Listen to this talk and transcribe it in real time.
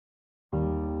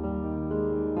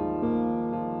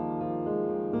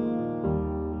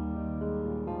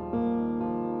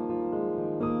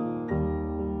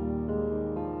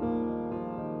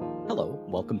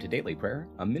Welcome to Daily Prayer,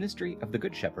 a ministry of the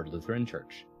Good Shepherd Lutheran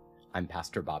Church. I'm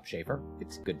Pastor Bob Schaefer.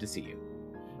 It's good to see you.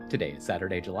 Today is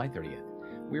Saturday, July 30th.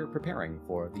 We are preparing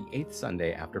for the 8th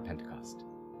Sunday after Pentecost.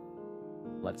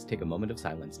 Let's take a moment of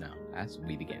silence now as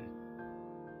we begin.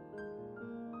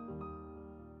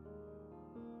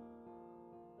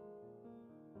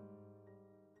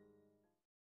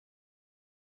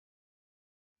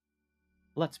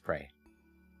 Let's pray.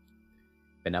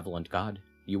 Benevolent God,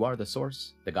 you are the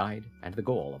source, the guide, and the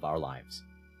goal of our lives.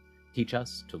 Teach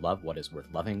us to love what is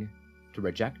worth loving, to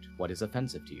reject what is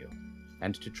offensive to you,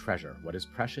 and to treasure what is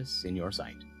precious in your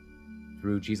sight.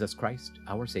 Through Jesus Christ,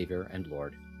 our Savior and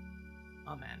Lord.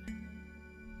 Amen.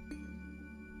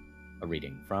 A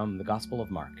reading from the Gospel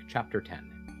of Mark, chapter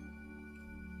 10.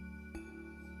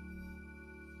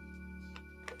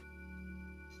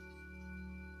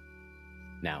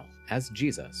 Now, as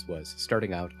Jesus was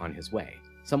starting out on his way,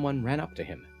 someone ran up to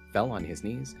him, fell on his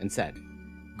knees, and said,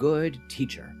 "Good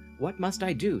teacher, what must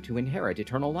I do to inherit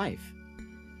eternal life?"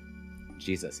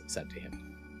 Jesus said to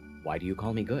him, "Why do you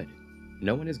call me good?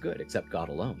 No one is good except God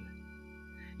alone.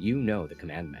 You know the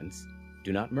commandments.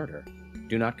 Do not murder.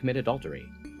 Do not commit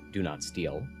adultery. Do not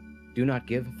steal. Do not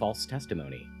give false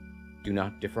testimony. Do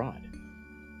not defraud.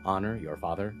 Honor your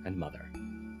father and mother."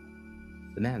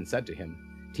 The man said to him,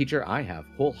 "Teacher, I have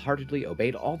wholeheartedly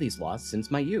obeyed all these laws since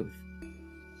my youth."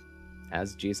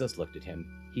 As Jesus looked at him,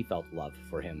 he felt love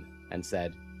for him and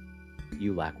said,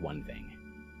 "You lack one thing.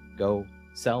 Go,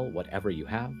 sell whatever you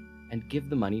have and give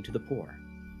the money to the poor,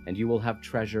 and you will have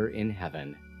treasure in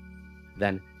heaven.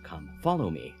 Then come, follow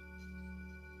me."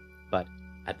 But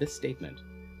at this statement,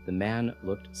 the man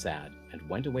looked sad and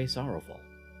went away sorrowful,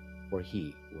 for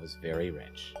he was very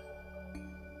rich.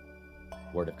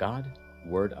 Word of God,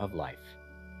 word of life.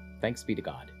 Thanks be to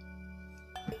God.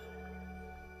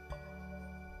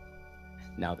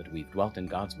 Now that we've dwelt in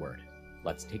God's Word,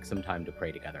 let's take some time to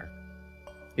pray together.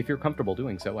 If you're comfortable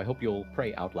doing so, I hope you'll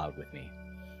pray out loud with me.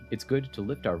 It's good to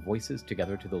lift our voices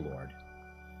together to the Lord.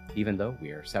 Even though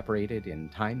we are separated in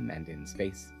time and in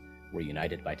space, we're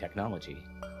united by technology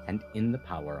and in the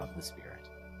power of the Spirit.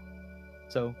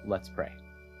 So let's pray.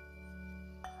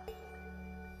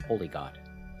 Holy God,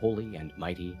 holy and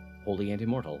mighty, holy and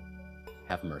immortal,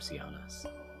 have mercy on us.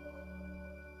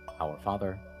 Our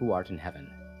Father, who art in heaven,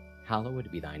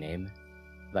 hallowed be thy name.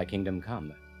 Thy kingdom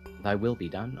come, thy will be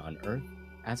done on earth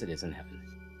as it is in heaven.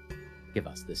 Give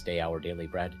us this day our daily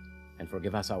bread, and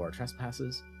forgive us our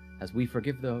trespasses, as we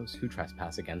forgive those who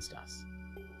trespass against us.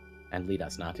 And lead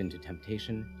us not into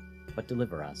temptation, but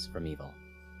deliver us from evil.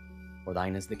 For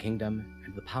thine is the kingdom,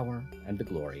 and the power, and the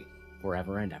glory,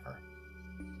 forever and ever.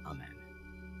 Amen.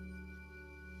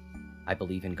 I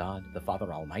believe in God, the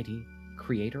Father Almighty,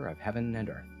 creator of heaven and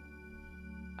earth.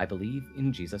 I believe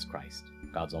in Jesus Christ,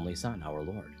 God's only Son, our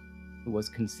Lord, who was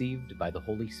conceived by the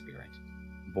Holy Spirit,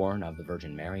 born of the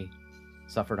Virgin Mary,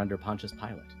 suffered under Pontius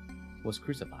Pilate, was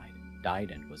crucified,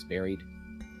 died, and was buried.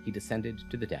 He descended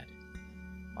to the dead.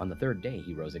 On the third day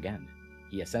he rose again.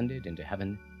 He ascended into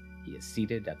heaven. He is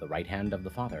seated at the right hand of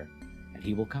the Father, and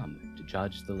he will come to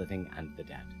judge the living and the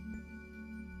dead.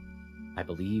 I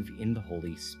believe in the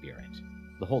Holy Spirit,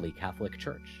 the Holy Catholic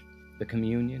Church, the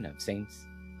communion of saints,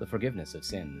 the forgiveness of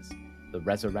sins, the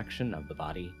resurrection of the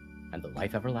body, and the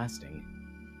life everlasting.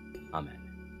 Amen.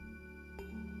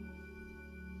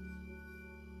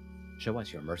 Show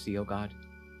us your mercy, O God,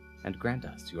 and grant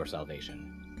us your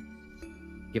salvation.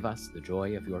 Give us the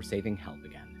joy of your saving help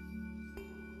again,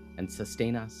 and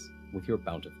sustain us with your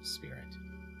bountiful Spirit.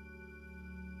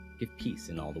 Give peace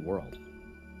in all the world,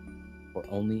 for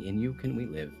only in you can we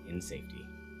live in safety.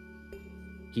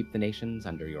 Keep the nations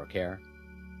under your care,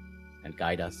 and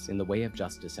guide us in the way of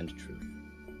justice and truth.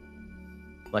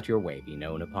 Let your way be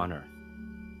known upon earth,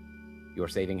 your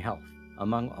saving health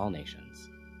among all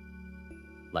nations.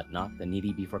 Let not the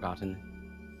needy be forgotten,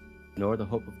 nor the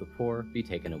hope of the poor be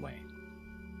taken away.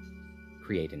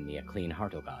 Create in me a clean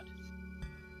heart, O God,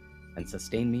 and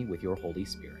sustain me with your Holy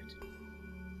Spirit.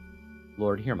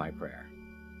 Lord, hear my prayer,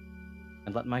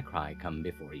 and let my cry come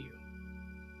before you.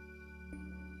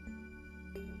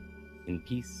 In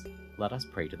peace, let us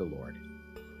pray to the Lord.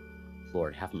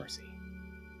 Lord, have mercy.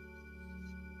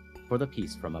 For the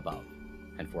peace from above,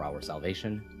 and for our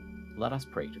salvation, let us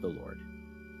pray to the Lord.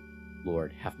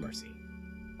 Lord, have mercy.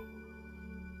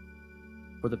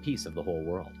 For the peace of the whole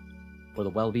world, for the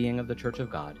well-being of the Church of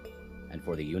God, and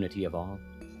for the unity of all,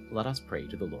 let us pray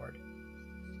to the Lord.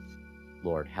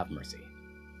 Lord, have mercy.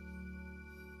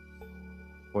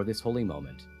 For this holy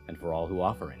moment, and for all who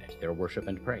offer in it their worship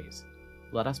and praise,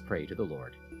 let us pray to the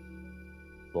Lord.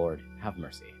 Lord, have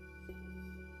mercy.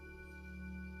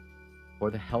 For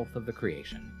the health of the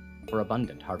creation, For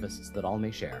abundant harvests that all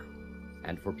may share,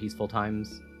 and for peaceful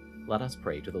times, let us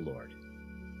pray to the Lord.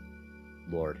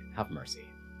 Lord, have mercy.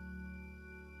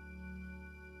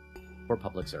 For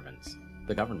public servants,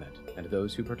 the government, and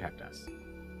those who protect us,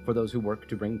 for those who work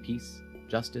to bring peace,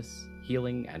 justice,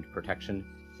 healing, and protection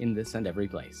in this and every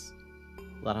place,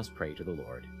 let us pray to the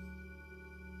Lord.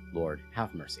 Lord,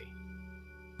 have mercy.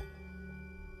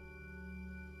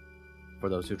 For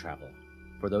those who travel,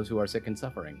 for those who are sick and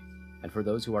suffering, and for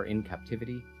those who are in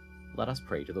captivity, let us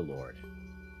pray to the Lord.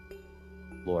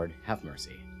 Lord, have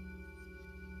mercy.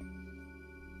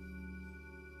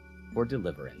 For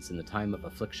deliverance in the time of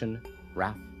affliction,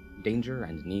 wrath, danger,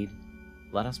 and need,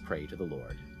 let us pray to the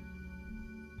Lord.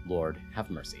 Lord,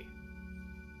 have mercy.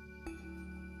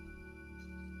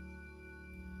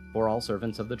 For all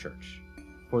servants of the Church,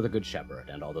 for the Good Shepherd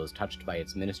and all those touched by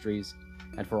its ministries,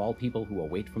 and for all people who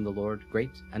await from the Lord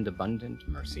great and abundant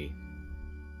mercy,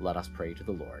 let us pray to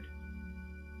the Lord.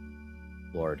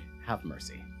 Lord, have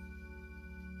mercy.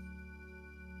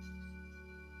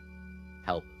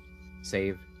 Help,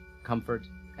 save, comfort,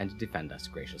 and defend us,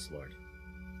 gracious Lord.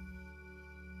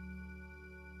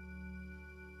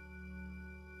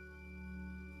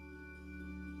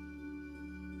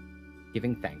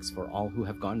 Giving thanks for all who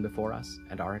have gone before us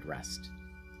and are at rest,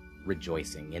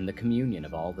 rejoicing in the communion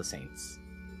of all the saints,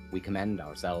 we commend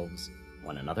ourselves,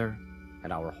 one another,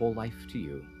 and our whole life to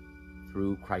you,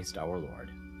 through Christ our Lord.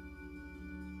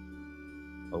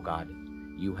 O God,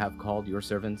 you have called your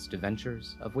servants to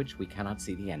ventures of which we cannot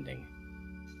see the ending,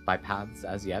 by paths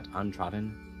as yet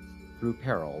untrodden, through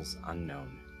perils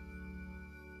unknown.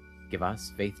 Give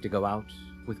us faith to go out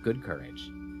with good courage,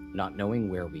 not knowing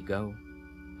where we go,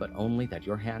 but only that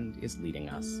your hand is leading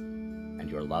us, and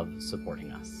your love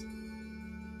supporting us.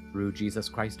 Through Jesus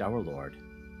Christ our Lord.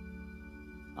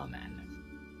 Amen.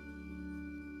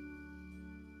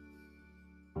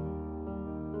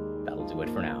 That'll do it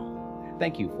for now.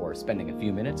 Thank you for spending a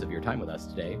few minutes of your time with us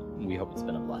today. We hope it's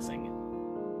been a blessing.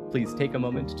 Please take a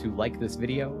moment to like this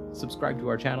video, subscribe to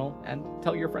our channel, and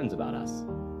tell your friends about us.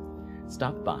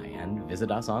 Stop by and visit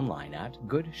us online at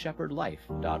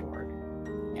goodshepherdlife.org.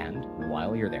 And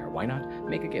while you're there, why not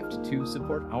make a gift to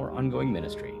support our ongoing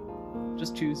ministry?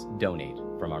 Just choose Donate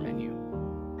from our menu.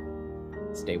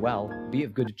 Stay well, be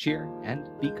of good cheer, and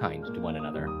be kind to one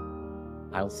another.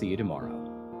 I'll see you tomorrow.